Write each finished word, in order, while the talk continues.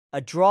A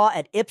draw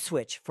at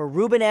Ipswich for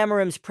Ruben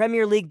Amorim's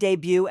Premier League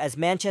debut as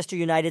Manchester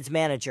United's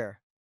manager.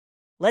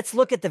 Let's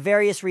look at the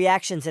various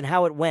reactions and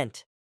how it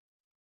went.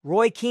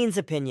 Roy Keane's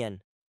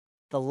opinion.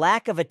 The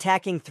lack of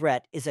attacking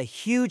threat is a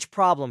huge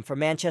problem for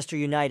Manchester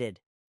United.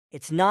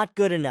 It's not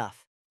good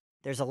enough.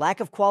 There's a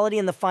lack of quality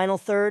in the final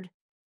third.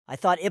 I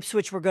thought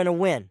Ipswich were going to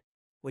win,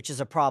 which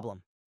is a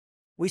problem.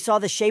 We saw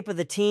the shape of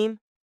the team,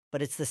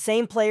 but it's the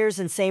same players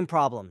and same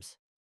problems.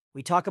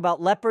 We talk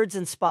about leopards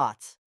and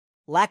spots.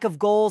 Lack of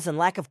goals and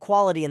lack of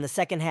quality in the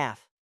second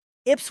half.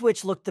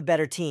 Ipswich looked the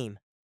better team.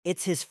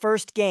 It's his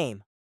first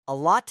game, a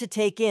lot to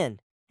take in,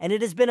 and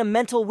it has been a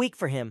mental week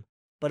for him,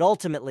 but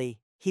ultimately,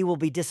 he will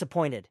be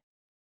disappointed.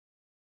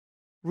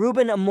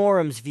 Ruben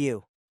Amorim's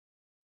view.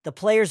 The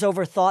players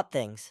overthought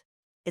things.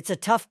 It's a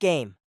tough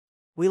game.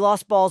 We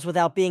lost balls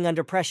without being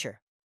under pressure.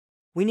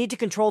 We need to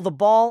control the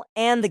ball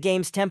and the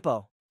game's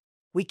tempo.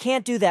 We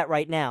can't do that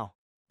right now,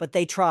 but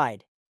they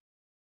tried.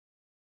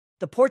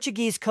 The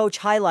Portuguese coach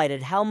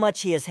highlighted how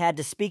much he has had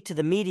to speak to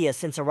the media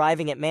since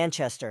arriving at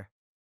Manchester.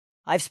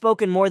 I've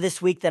spoken more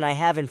this week than I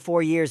have in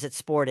 4 years at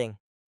Sporting,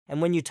 and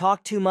when you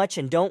talk too much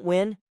and don't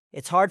win,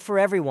 it's hard for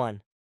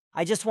everyone.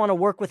 I just want to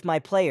work with my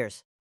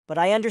players, but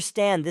I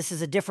understand this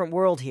is a different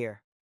world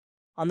here.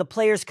 On the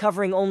players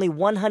covering only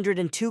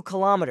 102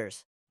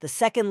 kilometers, the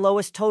second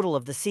lowest total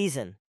of the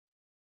season.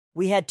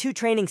 We had 2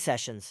 training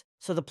sessions,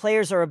 so the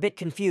players are a bit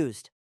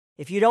confused.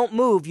 If you don't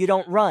move, you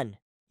don't run.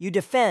 You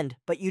defend,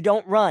 but you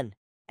don't run,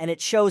 and it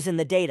shows in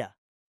the data.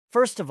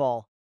 First of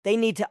all, they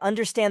need to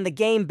understand the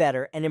game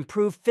better and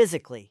improve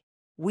physically.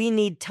 We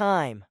need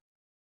time.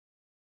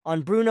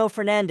 On Bruno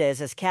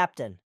Fernandes as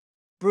captain.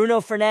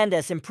 Bruno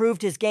Fernandes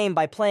improved his game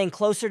by playing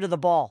closer to the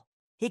ball.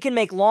 He can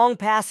make long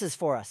passes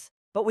for us,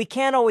 but we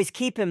can't always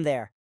keep him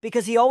there,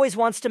 because he always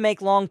wants to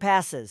make long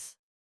passes.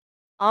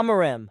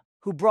 Amorim,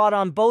 who brought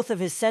on both of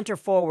his center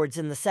forwards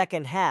in the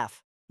second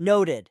half,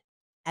 noted,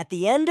 "At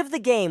the end of the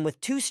game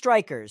with 2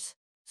 strikers,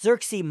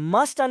 Xerxes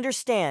must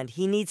understand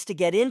he needs to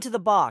get into the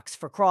box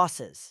for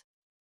crosses."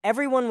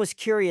 Everyone was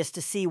curious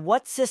to see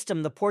what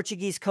system the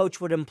Portuguese coach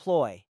would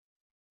employ.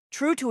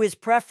 True to his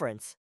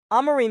preference,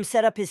 Amorim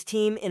set up his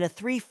team in a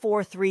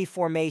 3-4-3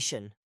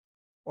 formation,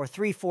 or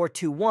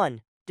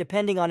 3-4-2-1,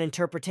 depending on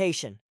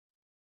interpretation.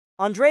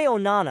 Andre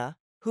Onana,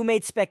 who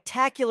made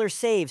spectacular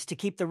saves to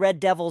keep the Red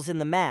Devils in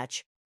the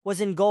match,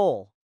 was in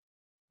goal.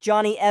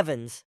 Johnny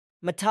Evans,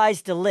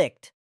 Matthijs de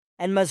Ligt,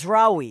 and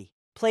Mazraoui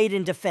played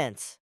in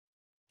defense.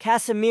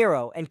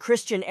 Casemiro and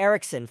Christian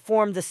Eriksen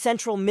formed the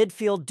central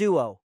midfield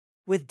duo,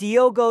 with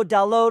Diogo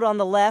Dalot on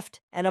the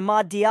left and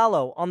Amad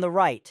Diallo on the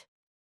right.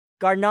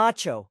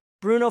 Garnacho,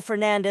 Bruno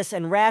Fernandes,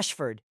 and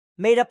Rashford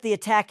made up the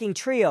attacking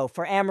trio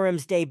for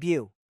Amorim's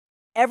debut.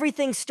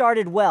 Everything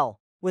started well,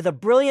 with a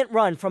brilliant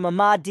run from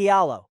Amad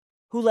Diallo,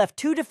 who left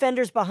 2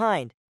 defenders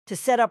behind to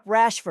set up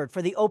Rashford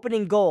for the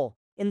opening goal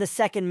in the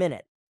 2nd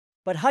minute.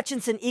 But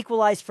Hutchinson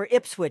equalized for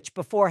Ipswich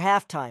before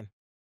halftime.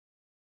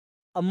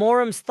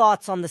 Amorim's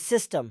thoughts on the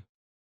system.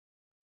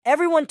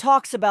 Everyone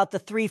talks about the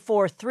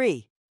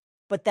 3-4-3,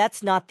 but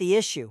that's not the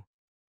issue.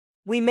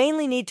 We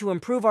mainly need to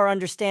improve our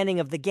understanding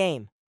of the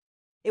game.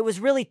 It was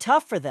really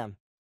tough for them.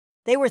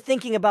 They were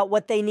thinking about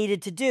what they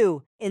needed to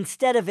do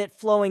instead of it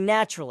flowing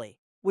naturally,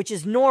 which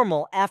is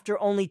normal after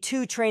only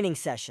 2 training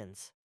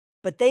sessions.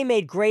 But they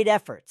made great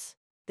efforts.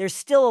 There's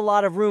still a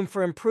lot of room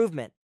for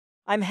improvement.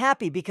 I'm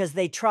happy because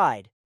they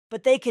tried,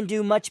 but they can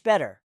do much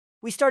better.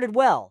 We started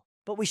well,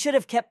 but we should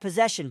have kept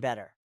possession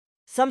better.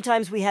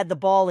 Sometimes we had the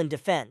ball in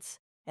defense,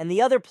 and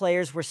the other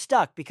players were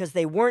stuck because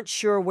they weren't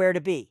sure where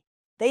to be.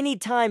 They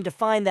need time to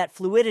find that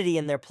fluidity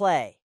in their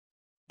play.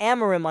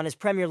 Amorim on his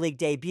Premier League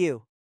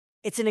debut.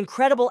 It's an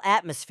incredible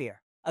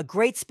atmosphere, a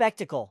great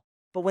spectacle,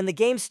 but when the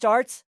game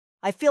starts,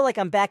 I feel like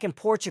I'm back in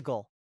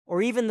Portugal,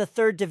 or even the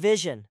 3rd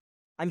division.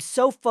 I'm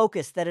so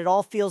focused that it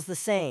all feels the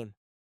same.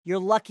 You're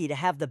lucky to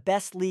have the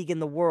best league in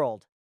the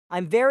world.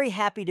 I'm very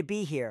happy to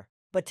be here,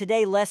 but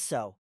today less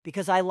so,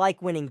 because I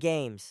like winning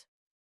games.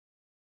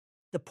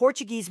 The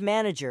Portuguese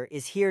manager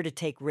is here to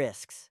take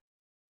risks.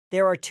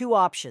 There are 2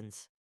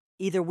 options.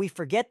 Either we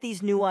forget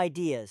these new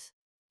ideas,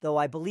 though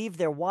I believe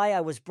they're why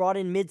I was brought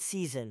in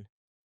mid-season,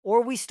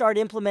 or we start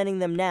implementing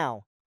them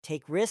now,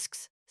 take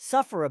risks,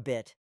 suffer a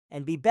bit,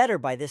 and be better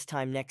by this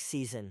time next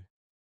season.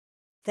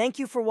 Thank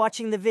you for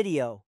watching the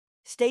video.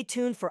 Stay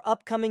tuned for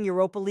upcoming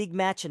Europa League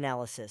match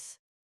analysis.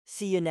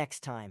 See you next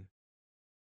time.